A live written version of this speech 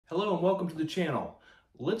Hello and welcome to the channel.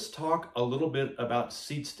 Let's talk a little bit about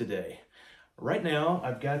seats today. Right now,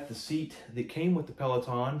 I've got the seat that came with the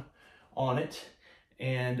Peloton on it.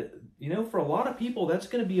 And for a lot of people, that's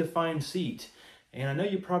going to be a fine seat. And I know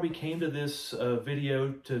you probably came to this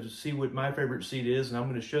video to see what my favorite seat is, and I'm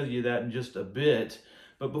going to show you that in just a bit.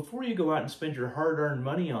 But before you go out and spend your hard-earned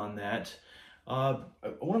money on that, I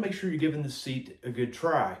want to make sure you're giving this seat a good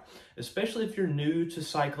try, especially if you're new to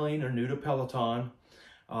cycling or new to Peloton.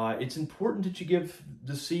 It's important that you give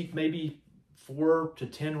the seat maybe 4 to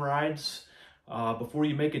 10 rides before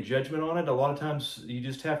you make a judgment on it. A lot of times you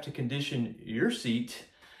just have to condition your seat,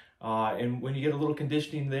 and when you get a little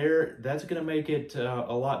conditioning there, that's going to make it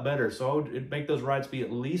a lot better. So I would make those rides be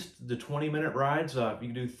at least the 20-minute rides. If you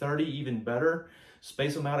can do 30, even better.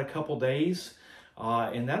 Space them out a couple days,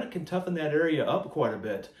 and that can toughen that area up quite a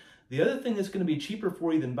bit. The other thing that's going to be cheaper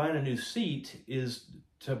for you than buying a new seat is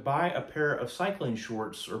to buy a pair of cycling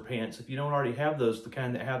shorts or pants if you don't already have those, the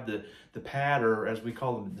kind that have the pad, or as we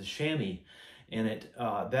call them, the chamois in it.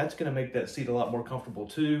 That's going to make that seat a lot more comfortable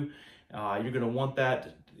too. You're going to want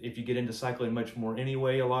that if you get into cycling much more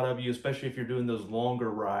anyway, a lot of you, especially if you're doing those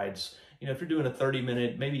longer rides. If you're doing a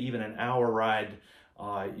 30-minute, maybe even an hour ride,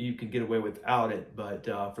 you can get away without it, but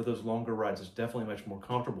for those longer rides, it's definitely much more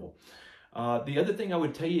comfortable. The other thing I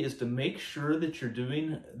would tell you is to make sure that you're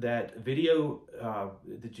doing that video,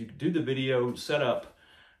 that you do the video setup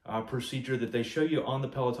procedure that they show you on the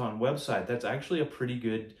Peloton website. That's actually a pretty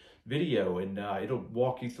good video, and it'll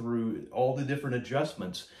walk you through all the different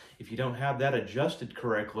adjustments. If you don't have that adjusted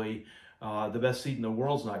correctly, the best seat in the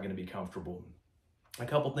world is not going to be comfortable. A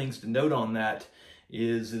couple things to note on that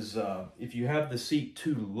is if you have the seat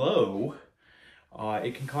too low,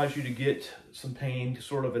 it can cause you to get some pain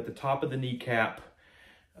sort of at the top of the kneecap.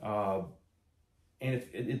 And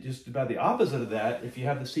if it just about the opposite of that, if you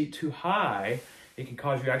have the seat too high, it can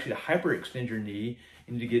cause you actually to hyperextend your knee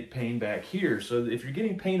and to get pain back here. So if you're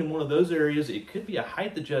getting pain in one of those areas, it could be a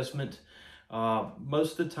height adjustment.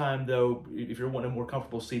 Most of the time, though, if you're wanting a more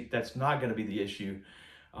comfortable seat, that's not going to be the issue.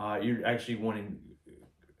 You're actually wanting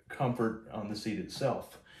comfort on the seat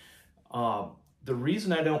itself. The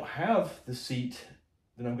reason I don't have the seat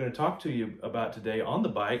that I'm going to talk to you about today on the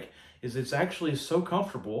bike is it's actually so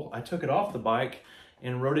comfortable. I took it off the bike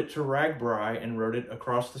and rode it to RAGBRAI and rode it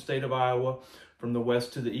across the state of Iowa from the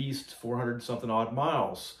west to the east, 400 something odd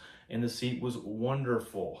miles. And the seat was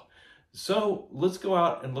wonderful. So let's go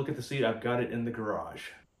out and look at the seat. I've got it in the garage.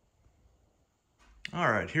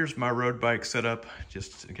 All right, here's my road bike setup,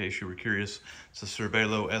 just in case you were curious. It's a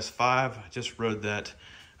Cervelo S5. I just rode that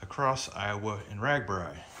across Iowa in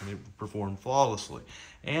RAGBRAI, and it performed flawlessly.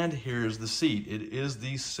 And here's the seat. It is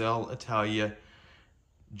the Selle Italia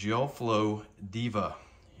Gelflow Diva,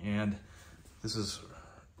 and this is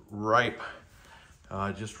ripe,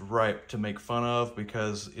 just ripe to make fun of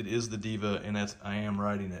because it is the Diva, and I am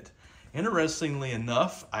riding it. Interestingly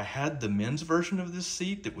enough, I had the men's version of this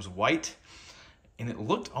seat that was white, and it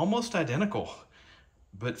looked almost identical.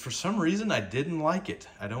 But for some reason, I didn't like it.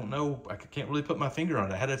 I don't know. I can't really put my finger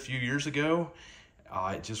on it. I had it a few years ago.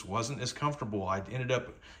 It just wasn't as comfortable. I ended up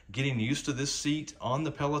getting used to this seat on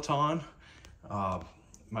the Peloton.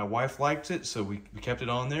 My wife liked it, so we kept it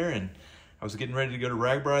on there. And I was getting ready to go to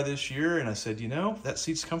RAGBRAI this year, and I said, that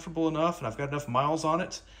seat's comfortable enough, and I've got enough miles on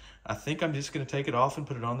it. I think I'm just going to take it off and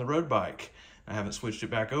put it on the road bike. I haven't switched it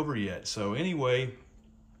back over yet. So anyway,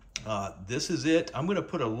 this is it. I'm going to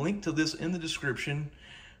put a link to this in the description.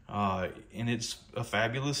 And it's a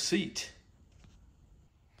fabulous seat.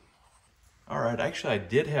 All right, actually I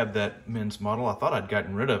did have that men's model. I thought I'd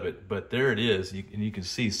gotten rid of it, but there it is. And you can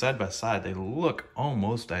see side by side, they look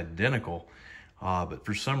almost identical. But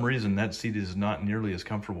for some reason, that seat is not nearly as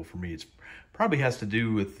comfortable for me. It probably has to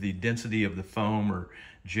do with the density of the foam or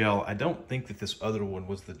gel. I don't think that this other one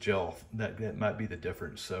was the gel. That might be the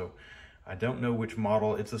difference. So I don't know which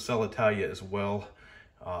model. It's a Selle Italia as well.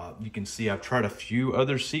 You can see I've tried a few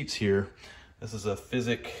other seats here. This is a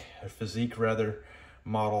Fizik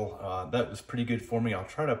model. That was pretty good for me. I'll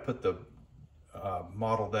try to put the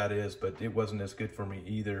model that is, but it wasn't as good for me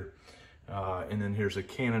either. And then here's a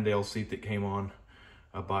Cannondale seat that came on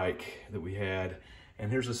a bike that we had.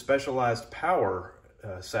 And here's a Specialized Power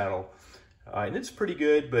saddle. And it's pretty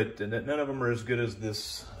good, but none of them are as good as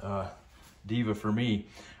this Diva for me.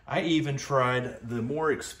 I even tried the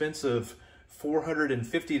more expensive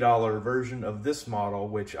 $450 version of this model,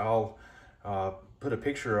 which I'll put a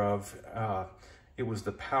picture of. It was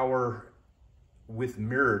the Power with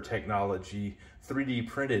mirror technology 3D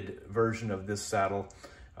printed version of this saddle.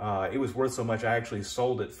 It was worth so much I actually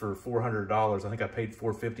sold it for $400. I think I paid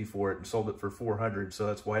 $450 for it and sold it for $400, so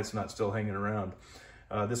that's why it's not still hanging around.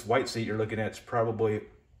 This white seat you're looking at is probably,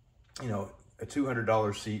 you know, a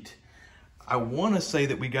 $200 seat. I want to say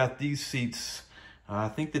that we got these seats, I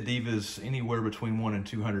think the Diva's anywhere between $100 and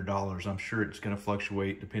 $200. I'm sure it's going to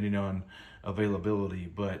fluctuate depending on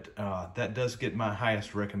availability, but that does get my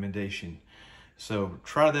highest recommendation. So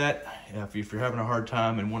try that. If you're having a hard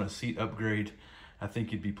time and want a seat upgrade, I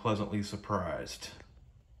think you'd be pleasantly surprised.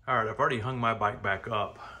 All right, I've already hung my bike back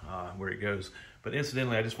up where it goes, but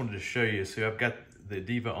incidentally, I just wanted to show you. So I've got the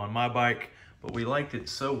Diva on my bike, but we liked it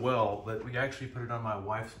so well that we actually put it on my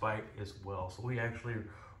wife's bike as well. So we actually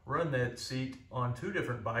run that seat on 2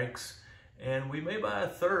 different bikes, and we may buy a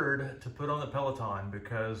third to put on the Peloton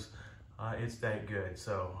because it's that good.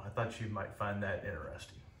 So I thought you might find that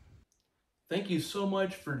interesting. Thank you so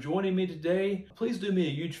much for joining me today. Please do me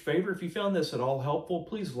a huge favor. If you found this at all helpful,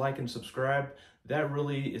 please like and subscribe. That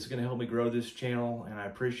really is going to help me grow this channel, and I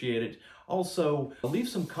appreciate it. Also, leave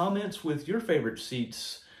some comments with your favorite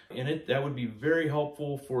seats in it. That would be very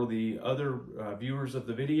helpful for the other viewers of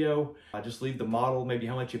the video. Just leave the model, maybe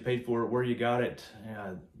how much you paid for it, where you got it.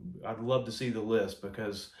 I'd love to see the list,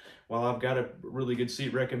 because while I've got a really good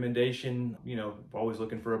seat recommendation, you know, always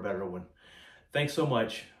looking for a better one. Thanks so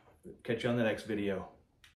much. Catch you on the next video.